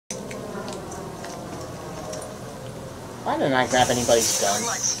Why didn't I grab anybody's gun?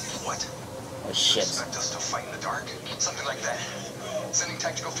 What? Oh shit. Expect us to fight in the dark? Something like that. Sending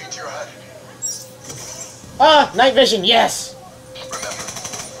tactical feed to your HUD. Ah! Night vision, yes! Remember,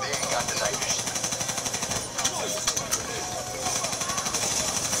 they ain't got the night vision.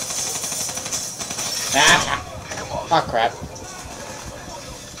 Ah! Pick 'em off. Oh crap.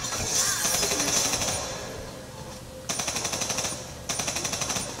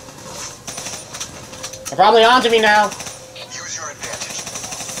 They're probably onto me now. Use your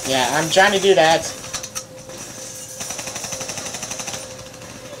advantage. Yeah, I'm trying to do that.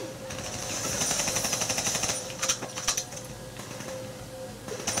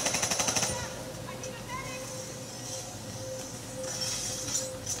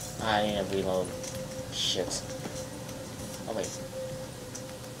 I need to reload. Shit. Oh wait.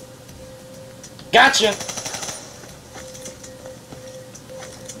 Gotcha!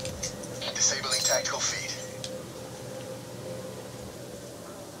 Disabling tactical feed.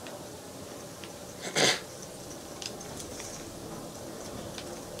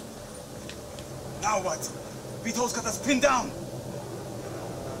 Now what? Vito's got us pinned down.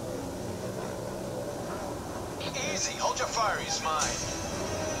 Easy. Hold your fire. He's mine.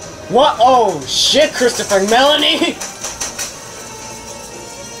 What? Oh shit, Christopher Melanie!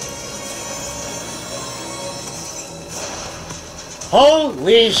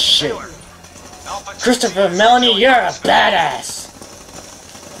 Holy shit! Christopher Melanie, you're a badass!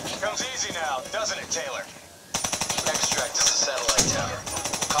 Comes easy now, doesn't it, Taylor? Extract is a satellite tower.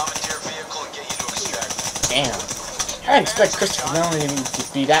 Commandeer vehicle and get you to extract. Damn. I didn't expect Christopher Melanie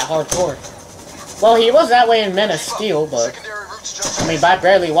to be that hardcore. Well, he was that way in Men of Steel, but... Secondary routes just I mean, I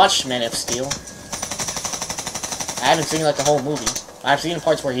barely watched Men of Steel. I haven't seen, like, the whole movie. I've seen the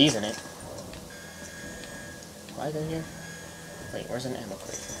parts where he's in it. Why is it here? Wait, where's an ammo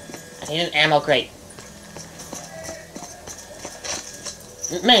crate? I need an ammo crate.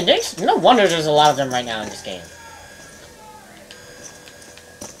 Man, there's no wonder there's a lot of them right now in this game.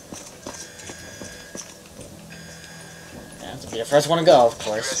 Yeah, this will be the first one to go, of You guys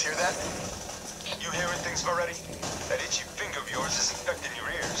course. hear that? You hearing things already? That itchy finger of yours is infecting your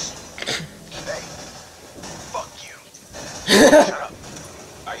ears. Hey, fuck you. Shut up.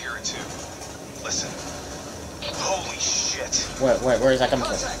 I hear it too. Listen. Holy shit. Where is that coming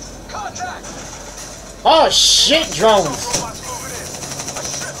from? Contact! Oh shit, drones! Robots moving in. A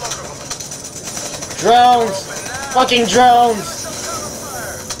shitload of them. Drones! Fucking drones!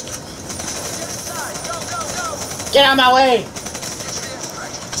 Get out of my way!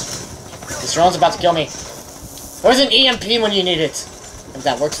 This drone's about to kill me. Where's an EMP when you need it? If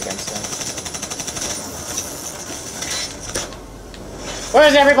that works against them.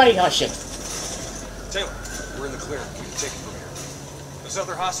 Where's everybody? Oh shit. Taylor, we're in the clear. We can take it from here. Those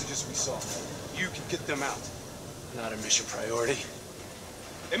other hostages we saw, you can get them out. Not a mission priority.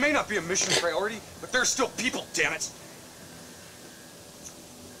 It may not be a mission priority, but they're still people, damn it!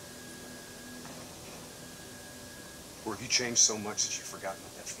 Or have you changed so much that you've forgotten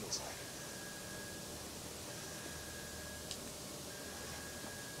what that feels like?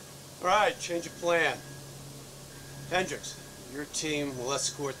 All right, change of plan. Hendricks, your team will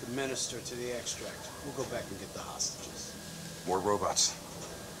escort the minister to the extract. We'll go back and get the hostages. More robots.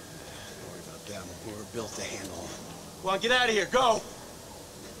 Don't worry about them. We're built to handle them. Come on, get out of here. Go!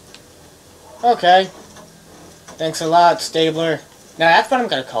 Okay. Thanks a lot, Stabler. Now that's what I'm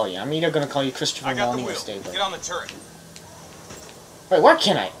gonna call you. I'm either gonna call you Christopher I got the Melanie or wheel. Stabler. Get on the turret. Wait, where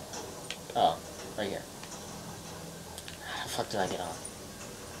can I? Oh, right here. How the fuck did I get on?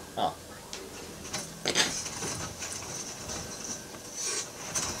 Oh.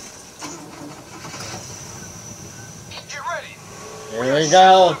 Get ready. Here we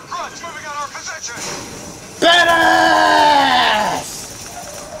go. Grunts moving on our position. Badass!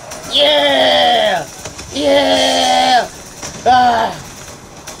 Yeah! Yeah! Ah!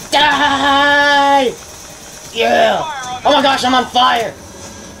 Die! Yeah! Oh my gosh, I'm on fire!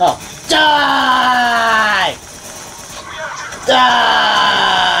 Oh. Die!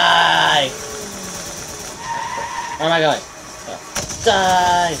 Die! Where am I going? Oh.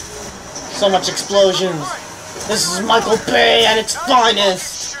 Die! So much explosions! This is Michael Bay at its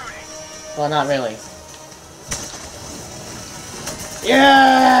finest! Well, not really.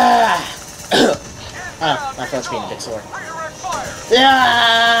 Yeah! Oh, my throat's being a bit sore.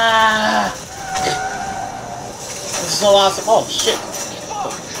 Yeah! This is so awesome. Oh, shit.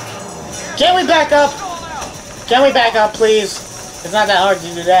 Can we back up? Can we back up, please? It's not that hard to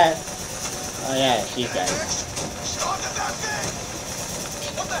do that. Oh, yeah, these guys. Stop at that thing!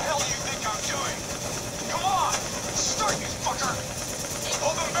 What the hell do you think I'm doing? Come on! Start, you fucker!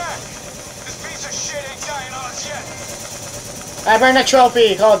 Hold them back! This piece of shit ain't dying on us yet! I burned a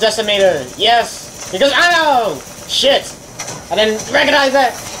trophy called Decimator. Yes, because I know. Shit, I didn't recognize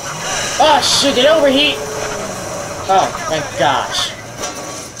that. Oh shit, did it overheat? Oh, thank gosh.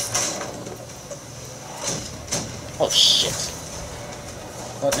 Oh shit.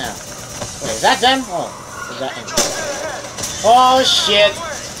 What now? Wait, is that them? Oh, is that him? Oh shit.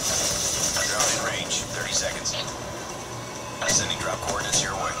 Drone in range. 30 seconds. Sending drop coordinates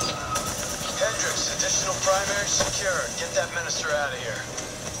your way. Hendricks, additional primary secure. Get that minister out of here.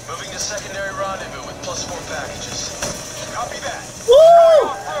 Moving to secondary rendezvous with +4 packages. Copy that.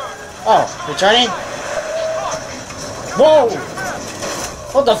 Woo! Oh, returning? Whoa!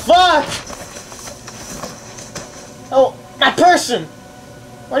 What the fuck? Oh, my person!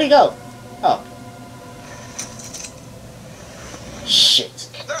 Where'd he go? Oh. Shit.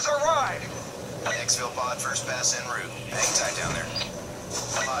 There's a ride! Exfil pod first pass en route. Hang tight down there.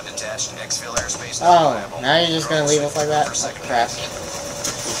 Pod detached. Exfil airspace. Oh, now you're just gonna leave us like that? Oh, crap.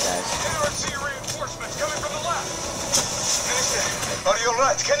 These guys. NRC reinforcements coming from the left. Minister, are you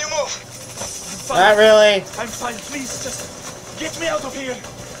alright? Can you move? Not really. I'm fine. Please, just get me out of here.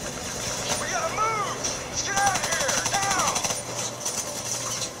 We gotta move! Let's get out of here! Now!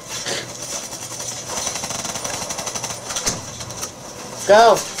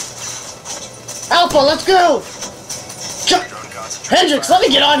 Go. Alpha, let's go! Hendricks, let me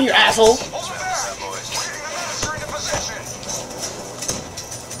get on here, asshole! Hold it back! We're getting the minister into position!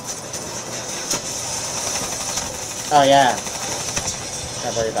 Oh, yeah.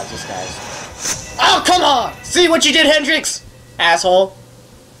 Don't worry about these guys. Oh, come on! See what you did, Hendricks? Asshole.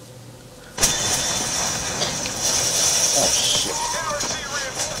 Oh, shit. NRC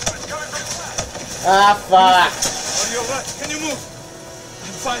reinforcements coming from the left! Ah, fuck. Are you alright? Can you move?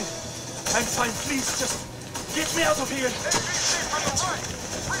 I'm fine. I'm fine. Please, just get me out of here. NBC from the right!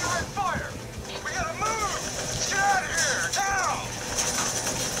 Redirect fire! We gotta move! Let's get out of here! Now!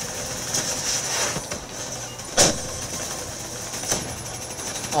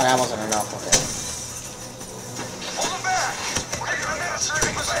 Oh, that wasn't enough, okay. Hold it back! We're getting the minister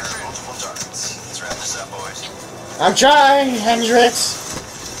into position! Multiple targets. Let's wrap this up, boys. I'm trying, Hendricks.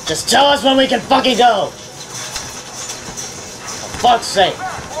 Just tell us when we can fucking go. For fuck's sake.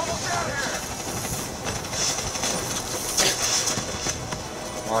 Back! We're almost out here!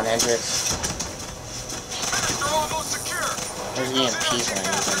 Come on, Hendricks. Minister almost secure! Where's the EMP when I need them?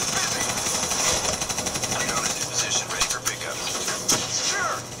 Drone is in position, ready for pickup.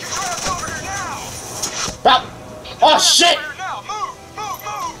 Secure! Get your ass over here now! Stop! Oh, shit! Over here now! Move! Move!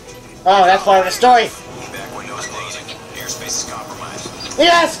 Move! Oh, that's part of the story. Back window is closing. Airspace is compromised.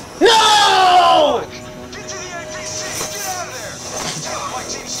 Yes! No! Get to the APC! Get out of there! Taylor, my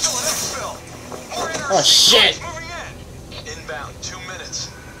team's still at Exfil. More NRC Oh, shit. moving in. Inbound, 2 minutes.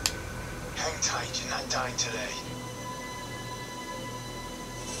 Hang tight, you're not dying today.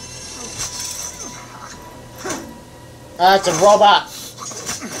 It's a robot.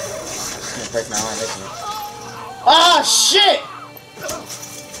 It's gonna break my arm, isn't it? Oh, shit!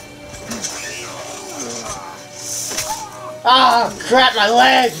 Ah, crap, my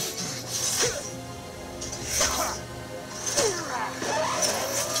leg!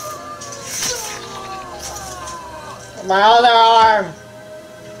 My other arm!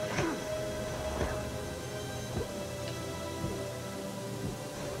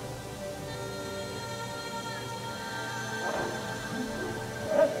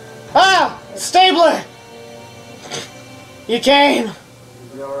 Ah! Stabler! You came!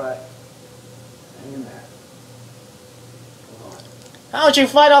 You'll be alright. Hang in there. How'd you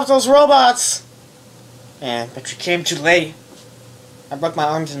fight off those robots? Man, but you came too late. I broke my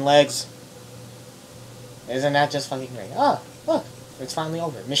arms and legs. Isn't that just fucking great? Oh, look. It's finally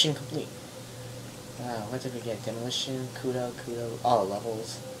over. Mission complete. What did we get? Demolition, Kudo, all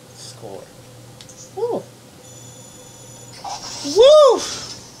levels, score. Woo! Woo!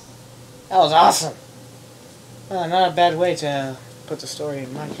 That was awesome. Not a bad way to put the story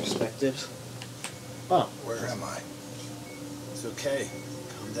in my perspective. Oh. Where am I? It's okay.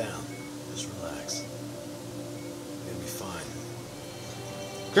 Calm down. Just relax. You'll be fine.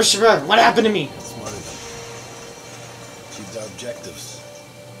 Christopher, what happened to me? Smarter than achieved our objectives.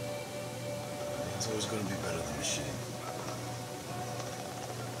 It's always going to be better than machine.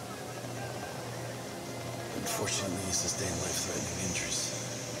 Unfortunately, you sustained life-threatening injuries.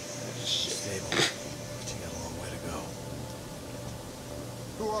 You're stable, but you got a long way to go.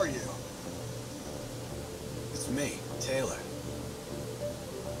 Who are you? It's me, Taylor.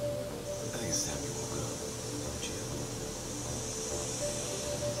 I think it's time you woke up, don't you?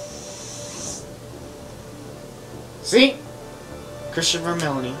 See? Christopher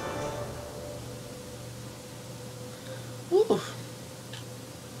Melanie. Ooh.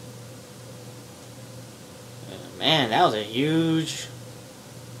 That was a huge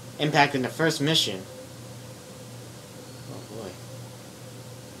impact in the first mission. Oh boy.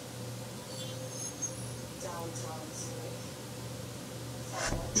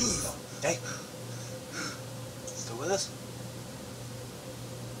 Hey. Still with us?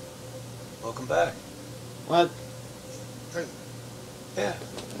 Welcome back. What? Yeah.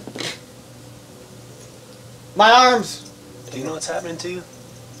 My arms! Do you know what's happening to you?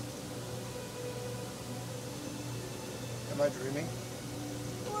 Am I dreaming?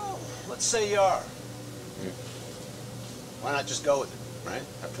 Well, let's say you are. Why not just go with it, right?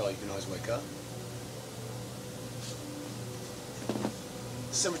 After all, you can always wake up.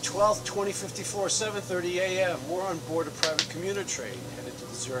 December 12th, 2054, 7:30 a.m. We're on board a private commuter train headed to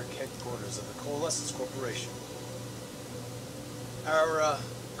the Zurich headquarters of the Coalescence Corporation. Our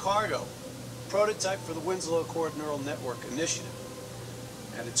cargo, prototype for the Winslow Accord Neural Network Initiative.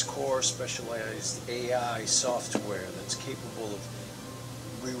 At its core, specialized AI software that's capable of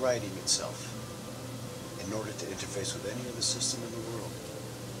rewriting itself in order to interface with any other system in the world.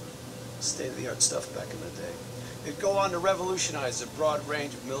 State-of-the-art stuff back in the day. It'd go on to revolutionize a broad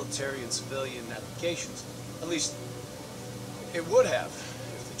range of military and civilian applications. At least, it would have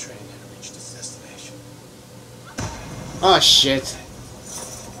if the train had reached its destination. Oh shit.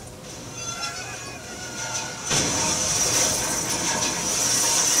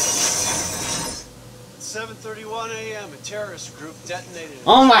 7:31 a.m. a terrorist group detonated.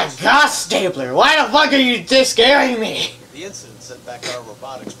 Oh my gosh, Stabler! Why the fuck are you this scaring me? The incident set back our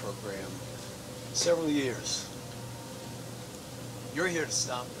robotics program several years. You're here to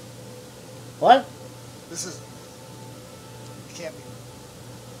stop it. What? This is... It can't be.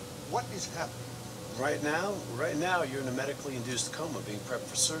 What is happening? Right now, you're in a medically induced coma being prepped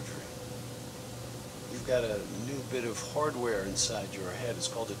for surgery. You've got a new bit of hardware inside your head. It's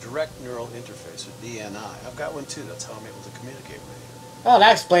called a direct neural interface, or DNI. I've got one too. That's how I'm able to communicate with you. Oh,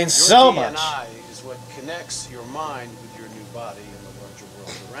 that explains Your so DNI much. is what connects your mind with your new body and the larger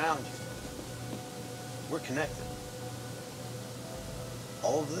world around you. We're connected.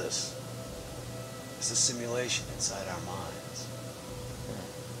 All of this is a simulation inside our minds.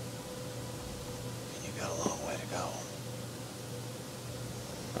 And you've got a long way to go.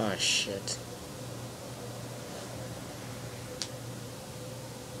 Oh shit.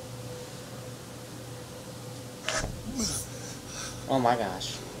 Oh my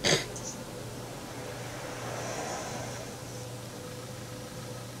gosh.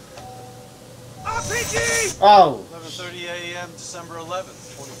 RPG! Oh! 11:30 a.m. December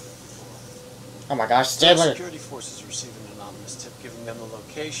 11th, 2054. Oh my gosh, State Stabler! security forces received an anonymous tip giving them the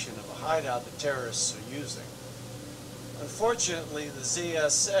location of a hideout the terrorists are using. Unfortunately, the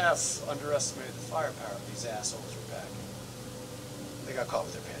ZSF underestimated the firepower these assholes were packing. They got caught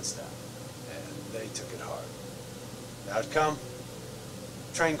with their pants down, and they took it hard. The outcome?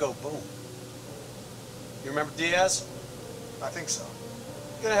 Train go boom. You remember Diaz? I think so.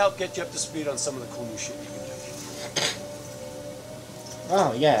 Gonna help get you up to speed on some of the cool new shit you can do.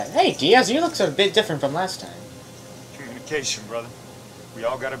 Oh yeah. Hey Diaz, you look a bit different from last time. Communication, brother. We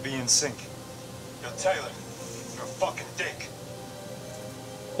all gotta be in sync. Yo, Taylor, you're a fucking dick.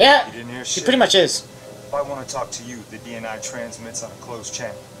 Yeah, You didn't hear she shit. pretty much is. If I want to talk to you, the DNI transmits on a closed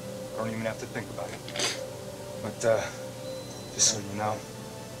channel. I don't even have to think about it. But, just so you know,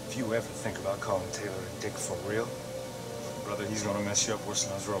 if you ever think about calling Taylor a dick for real, brother, he's gonna mess you up worse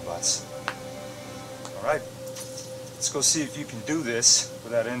than those robots. Alright, let's go see if you can do this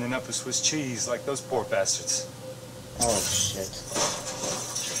without ending up with Swiss cheese like those poor bastards. Oh shit.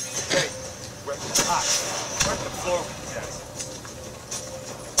 Hey, we're hot. Wipe the floor with you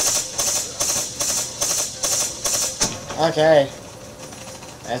guys. Okay.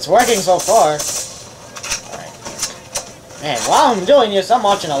 It's working so far. Alright. Man, while I'm doing this, I'm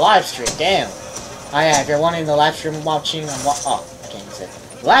watching a live stream. Damn. Oh yeah, if you're wanting the live stream I'm watching, oh, I can't even say it.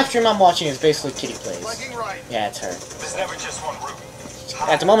 The live stream I'm watching is basically Kitty Plays. Yeah, it's her. There's never just one route.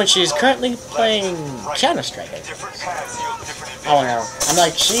 At the moment, she's currently playing Counter-Strike. Different paths yield different Oh no. I'm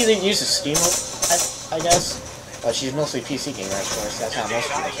like, she uses Steam, I guess. But she's mostly PC gamer, of course. That's how most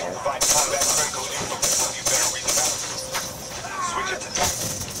people are. Find combat critical info. You better read the map. Switch it to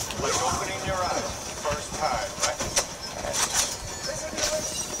like opening your eyes. First time, right?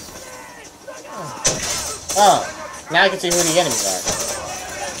 Oh, now I can see who the enemies are.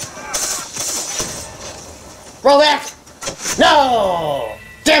 Roll back! No!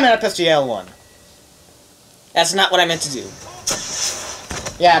 Damn it, I pressed the L1. That's not what I meant to do.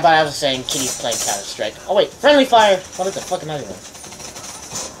 Yeah, but I was saying Kitty's playing Counter-Strike. Oh wait, friendly fire! What the fuck am I doing?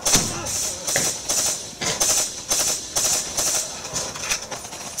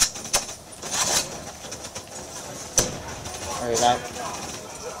 that.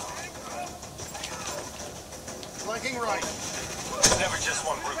 Flanking right. There's never just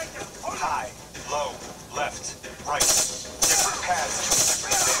one route. High, low, left, right. Different paths,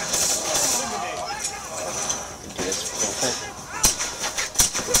 different advantages. Do this real quick.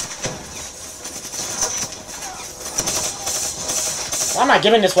 Why am I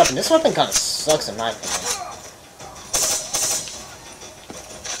giving this weapon? This weapon kind of sucks in my opinion.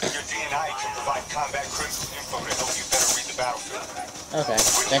 Your DNI can provide combat critical info to help you better read the battlefield. Okay,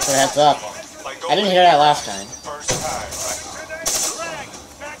 thanks for the heads up. Like I didn't hear that last time. first time, right?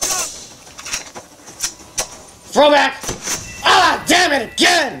 Throwback! Ah, damn it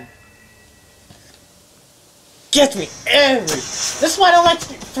again! Gets me every... This is why I don't like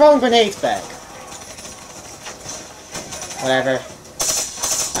throwing grenades back. Whatever.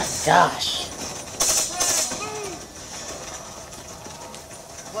 My gosh.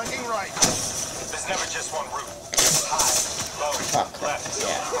 Flanking right. There's never just one route. High, low, Fuck. left,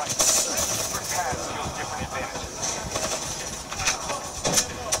 Yeah. right. Different paths yield different advantages.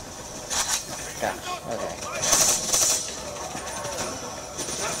 Gosh, okay.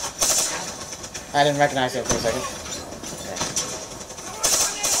 I didn't recognize it for a second. Okay.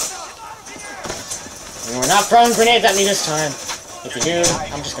 And we're not throwing grenades at me this time. If you do,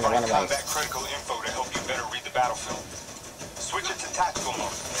 I'm just gonna run away. Combat critical info to help you better read the battlefield. Switch it to tactical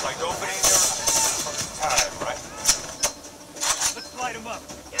mode, like opening your first time, right? Let's light him up.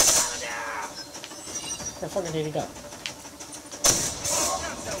 Where the fuck did he go?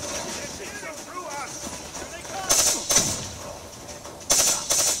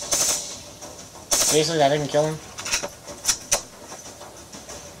 Seriously, that didn't kill him?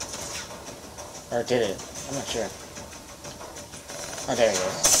 Or did it? I'm not sure. Oh, there he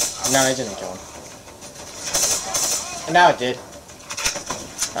is. No, it didn't kill him. And now it did.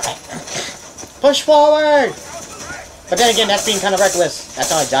 Alright. Push forward! But then again, that's being kind of reckless.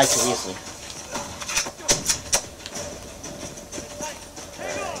 That's how I died too easily.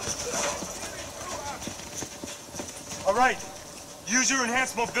 All right. Use your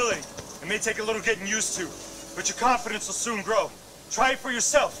enhanced mobility. It may take a little getting used to, but your confidence will soon grow. Try it for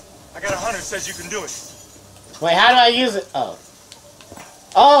yourself. I got a hunter who says you can do it. Wait, how do I use it? Oh.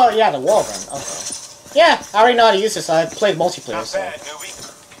 Oh, yeah, the wall gun. Okay. Yeah, I already know how to use this. I played multiplayer, Not so... bad,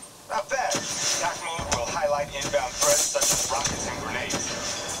 newbie. Not bad. Attack mode will highlight inbound threats such as rockets and grenades.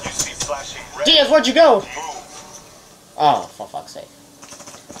 You see flashing red. Diaz, where'd you go? Move. Oh, for fuck's sake.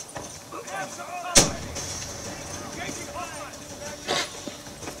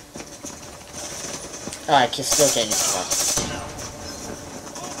 Oh, I still can't use the weapon.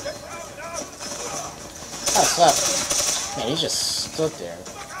 Oh, suck. Man, he just stood there.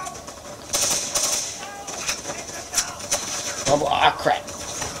 Oh, ah, crap.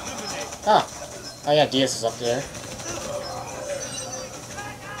 Oh. Oh, yeah, Diaz is up there.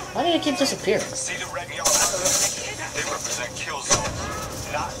 Why do you keep disappearing? See the red and yellow arrows? They represent kill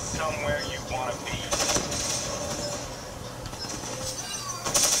zones, not somewhere you want to be.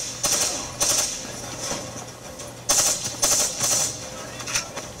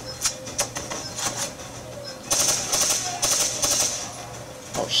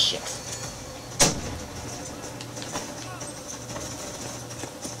 Oh, shit.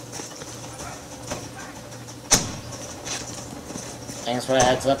 Thanks for the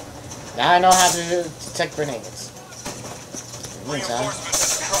heads up. Now I know how to detect grenades. Meantime. Reinforcements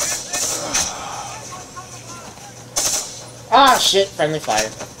at the front. Ah, shit. Friendly fire.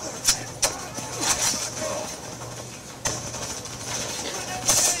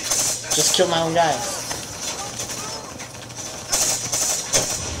 Just killed my own guys.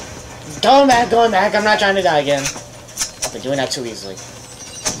 Going back, going back. I'm not trying to die again. I've been doing that too easily.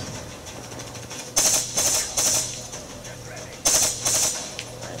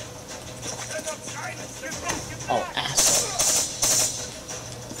 Oh, asshole.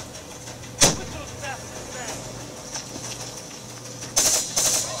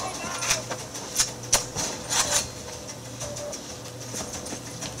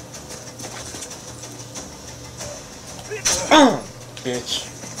 Bitch.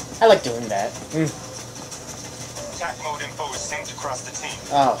 I like doing that. Attack mode info is synced across the team.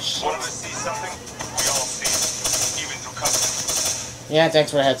 Oh, shit. One of us sees something, we all see it, even through cover. Yeah,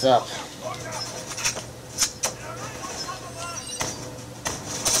 thanks for the heads up.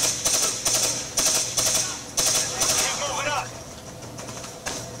 Keep moving up.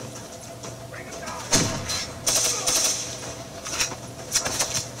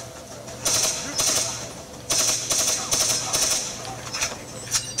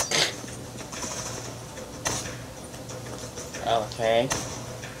 Okay.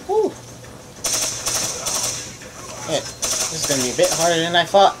 Woo. Hit. This is gonna be a bit harder than I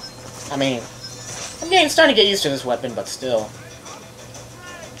thought. I mean, I'm starting to get used to this weapon, but still.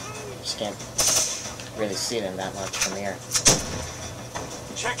 Just can't really see them that much from here.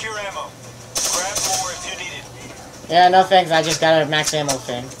 Check your ammo. Grab more if you need it. Yeah, no thanks, I just got a max ammo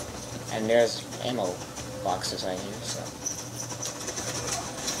thing. And there's ammo boxes I use, so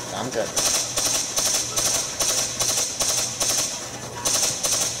I'm good.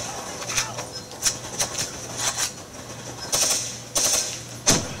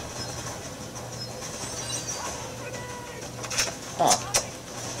 Oh.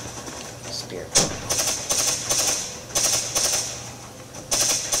 Spear.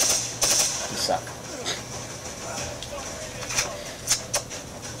 You suck.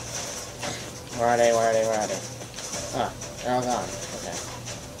 Where are they? Where are they? Where are they? Oh, they're all gone. Okay.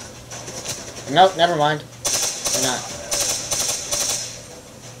 Nope, never mind. They're not.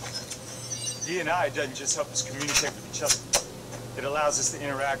 D&I doesn't just help us communicate with each other. It allows us to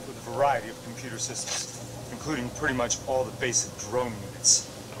interact with a variety of computer systems, including pretty much all the basic drone units.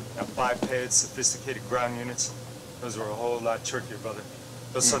 Now, bipeds, sophisticated ground units, those are a whole lot trickier, brother.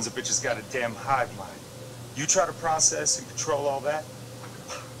 Those sons of bitches got a damn hive mind. You try to process and control all that,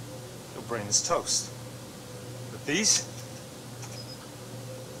 your brain is toast. But these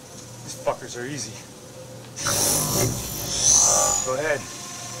fuckers are easy. Go ahead.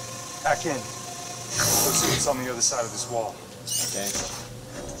 Hack in. Go see what's on the other side of this wall. Okay.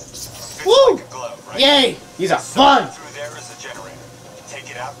 Fits Woo! like a glove, right? Yay! These are fun! Through there is a generator. Take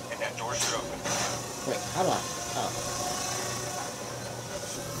it out, and that door should open. Wait, how do I? Oh.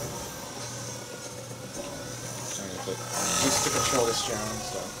 Trying to get used to control this drone,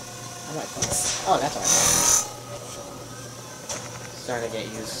 so. How do I put it? Oh, that's alright. Starting to get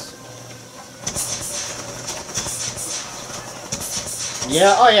used.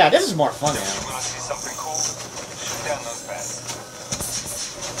 Yeah, oh yeah, this is more fun now. You want to see something cool? Shoot down those bats.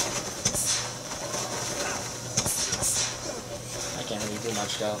 I can't really do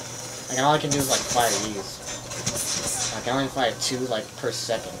much though. Like, all I can do is like fire these. I can only fire 2 like per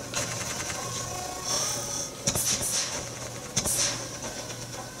second.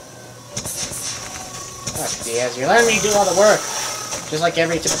 Alright, Diaz, you're letting me do all the work. Just like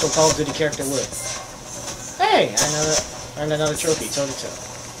every typical Call of Duty character would. Hey, I earned another trophy, toe-to-toe.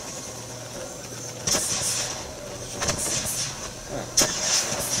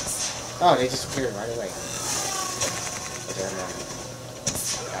 Oh, they disappeared right away.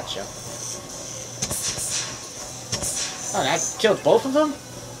 Gotcha. Oh, that killed both of them?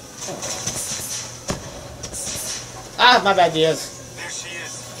 Oh. Ah, my bad, Diaz. There she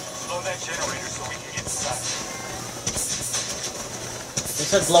is. Blow that generator so we can get inside. You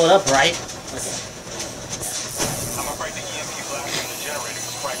said blow it up, right? Okay. I'm afraid the EMP blast from the generator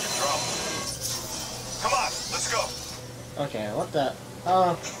was quite your drum. Come on, let's go. Okay, what the?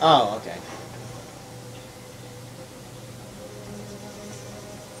 Oh, okay.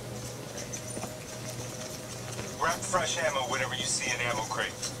 Grab fresh ammo whenever you see an ammo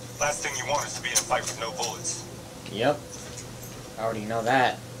crate. Last thing you want is to be in a fight with no bullets. Yep. I already know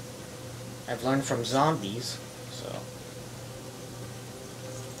that. I've learned from zombies, so.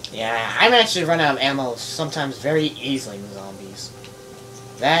 Yeah, I'm actually run out of ammo sometimes very easily in zombies.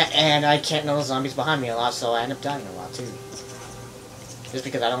 That, and I can't notice zombies behind me a lot, so I end up dying a lot too. Just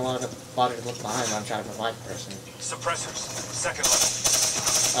because I don't want to bother to look behind when I'm trying to revive a person. Suppressors, second level.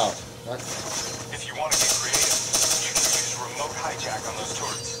 Oh, what? If you want to get creative, you can use remote hijack on those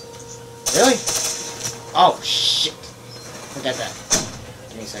turrets. Really? Oh, shit. Forget that.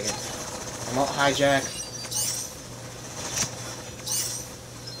 Give me a second. Remote hijack.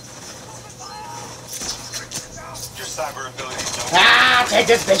 Your cyber abilities don't... Ah, take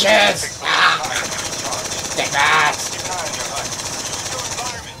this, bitches! Ah, take that! Keep an eye on your HUD. Use your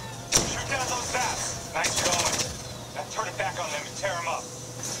environment. Shoot down those bats. Nice going. Now turn it back on them and tear them up.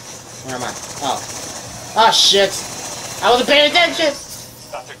 Where am I? Oh. Oh, shit. I wasn't paying attention!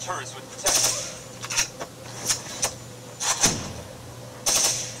 Thought their turrets would protect them.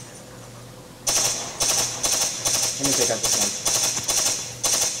 Let me pick up this one.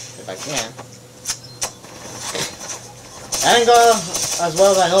 If I can. That didn't go as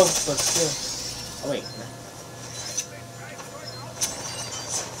well as I hoped, but still. Oh, wait.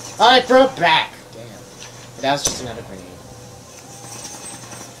 Oh, I threw it back! Damn. But that was just another grenade.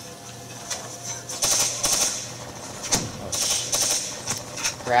 Oh,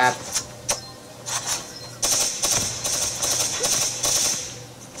 shit. Crap.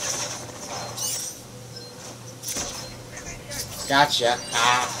 Gotcha.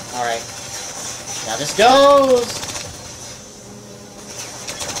 Ah, alright. Now this goes!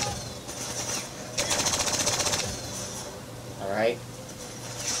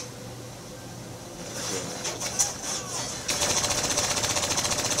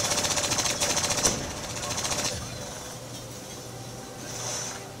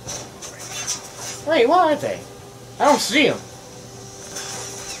 Wait, what are they? I don't see them.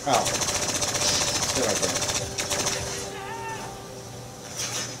 Oh. Still right there.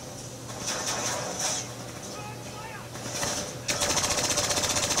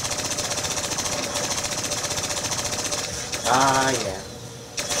 Ah, yeah.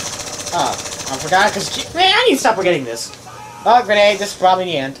 Oh, I forgot because... Man, I need to stop forgetting this. Oh, grenade. This is probably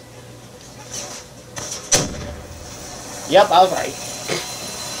the end. Yep, I was right.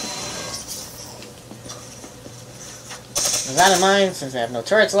 With that in mind, since I have no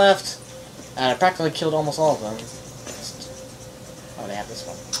turrets left, and I practically killed almost all of them. Oh, they have this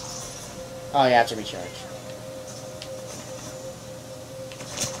one. Oh, you have to recharge.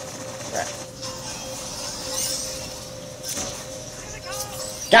 Right.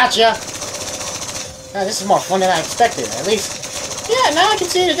 Gotcha! Now, this is more fun than I expected, at least. Yeah, now I can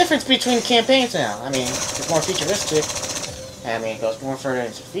see the difference between campaigns now. I mean, it's more futuristic. I mean, it goes more further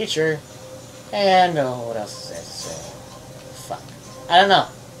into the future. And, what else is there to say? Fuck. I don't know.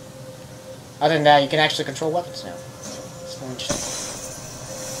 Other than that, you can actually control weapons now. It's more interesting.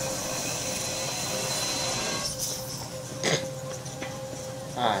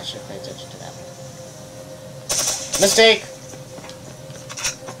 Ah, I should pay attention to that one. Mistake!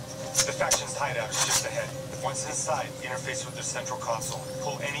 The faction's hideout is just ahead. Once inside, interface with the central console.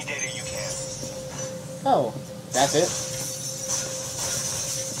 Pull any data you can. Oh, that's it?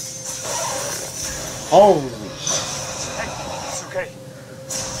 Holy shit. Hey, it's okay.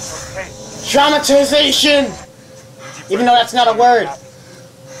 It's okay. Traumatization! Even though that's not a word.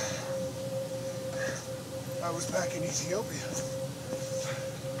 I was back in Ethiopia.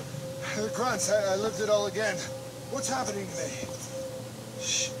 The grunts, I lived it all again. What's happening to me?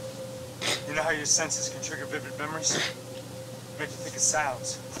 Shh. You know how your senses can trigger vivid memories? Make you think of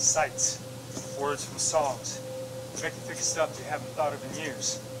sounds, sights, words from songs. Make you think of stuff you haven't thought of in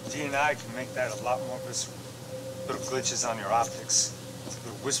years. DNI can make that a lot more visceral. Little glitches on your optics,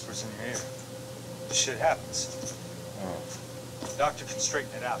 little whispers in your ear. This shit happens. The doctor can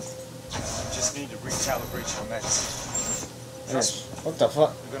straighten it out. You just need to recalibrate your meds. Trust me, What the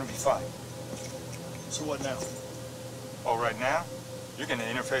fuck? you're gonna be fine. So what now? Oh, right now, you're gonna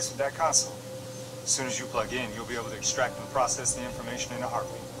interface with that console. As soon as you plug in, you'll be able to extract and process the information in a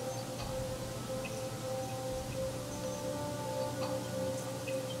heartbeat.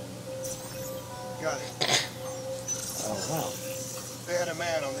 Got it. Oh, wow. They had a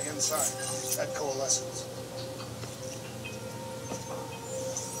man on the inside at Coalescence.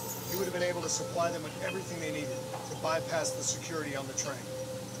 He would have been able to supply them with everything they needed to bypass the security on the train.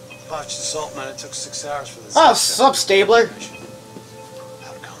 Botched assault, man. It took 6 hours for this. Oh, sup, Stabler?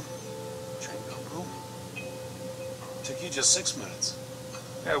 How come? Train go boom. Took you just 6 minutes.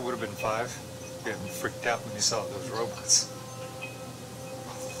 Yeah, it would have been 5. You hadn't freaked out when you saw those robots.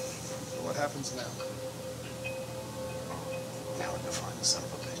 So what happens now? Now we go find the son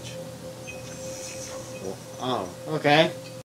of a bitch. Oh, okay.